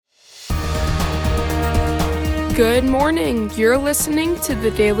Good morning. You're listening to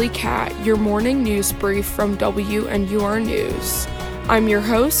the Daily Cat, your morning news brief from WNUR News. I'm your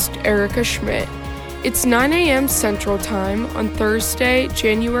host, Erica Schmidt. It's 9 a.m. Central Time on Thursday,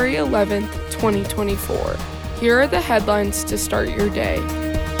 January 11th, 2024. Here are the headlines to start your day.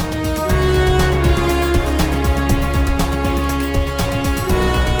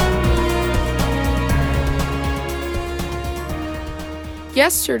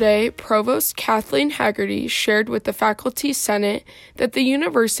 Yesterday, Provost Kathleen Haggerty shared with the Faculty Senate that the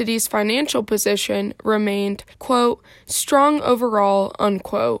university's financial position remained, quote, strong overall,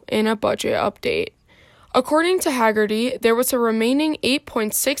 unquote, in a budget update. According to Haggerty, there was a remaining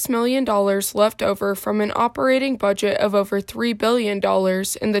 $8.6 million left over from an operating budget of over $3 billion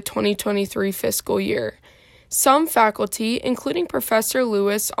in the 2023 fiscal year. Some faculty, including Professor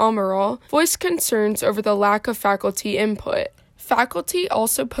Louis Amaral, voiced concerns over the lack of faculty input. Faculty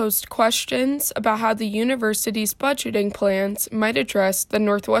also posed questions about how the university's budgeting plans might address the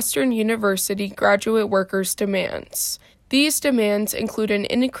Northwestern University graduate workers' demands. These demands include an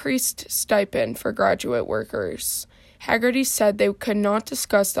increased stipend for graduate workers. Haggerty said they could not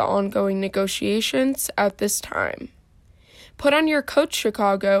discuss the ongoing negotiations at this time. Put on your coat,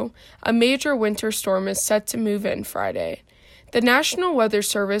 Chicago. A major winter storm is set to move in Friday. The National Weather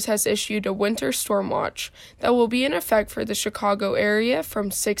Service has issued a winter storm watch that will be in effect for the Chicago area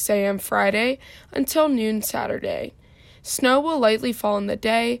from 6 a.m. Friday until noon Saturday. Snow will lightly fall in the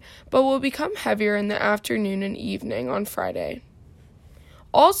day, but will become heavier in the afternoon and evening on Friday.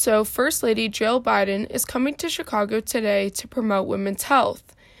 Also, First Lady Jill Biden is coming to Chicago today to promote women's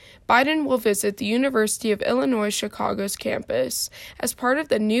health. Biden will visit the University of Illinois Chicago's campus as part of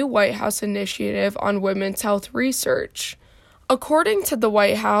the new White House initiative on women's health research. According to the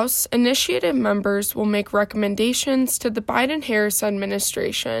White House, initiative members will make recommendations to the Biden-Harris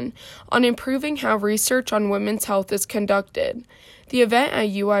administration on improving how research on women's health is conducted. The event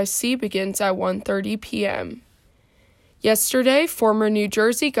at UIC begins at 1:30 p.m. Yesterday, former New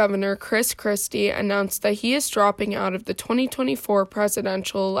Jersey Governor Chris Christie announced that he is dropping out of the 2024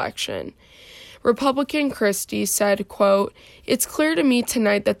 presidential election. Republican Christie said, quote, "It's clear to me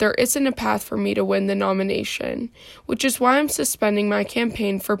tonight that there isn't a path for me to win the nomination, which is why I'm suspending my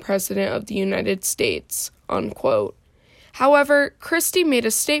campaign for President of the United States," unquote. However, Christie made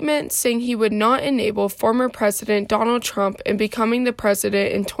a statement saying he would not enable former President Donald Trump in becoming the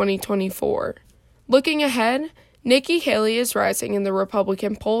president in 2024. Looking ahead, Nikki Haley is rising in the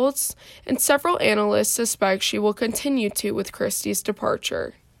Republican polls, and several analysts suspect she will continue to with Christie's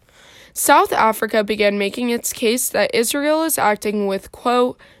departure. South Africa began making its case that Israel is acting with,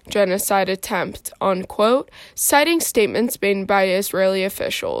 quote, genocide attempt, unquote, citing statements made by Israeli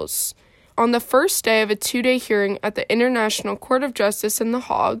officials. On the first day of a two-day hearing at the International Court of Justice in The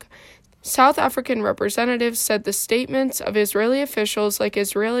Hague, South African representatives said the statements of Israeli officials like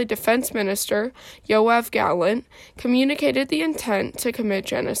Israeli Defense Minister Yoav Gallant communicated the intent to commit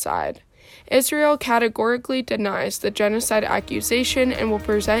genocide. Israel categorically denies the genocide accusation and will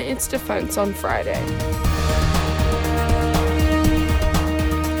present its defense on Friday.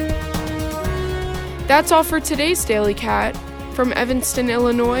 That's all for today's Daily Cat. From Evanston,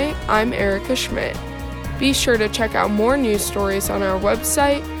 Illinois, I'm Erica Schmidt. Be sure to check out more news stories on our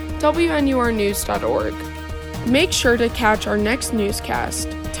website, WNURnews.org. Make sure to catch our next newscast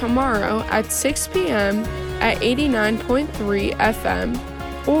tomorrow at 6 p.m. at 89.3 FM.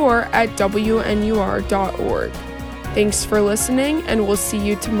 or at WNUR.org. Thanks for listening, and we'll see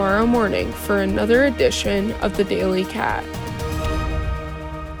you tomorrow morning for another edition of the Daily Cat.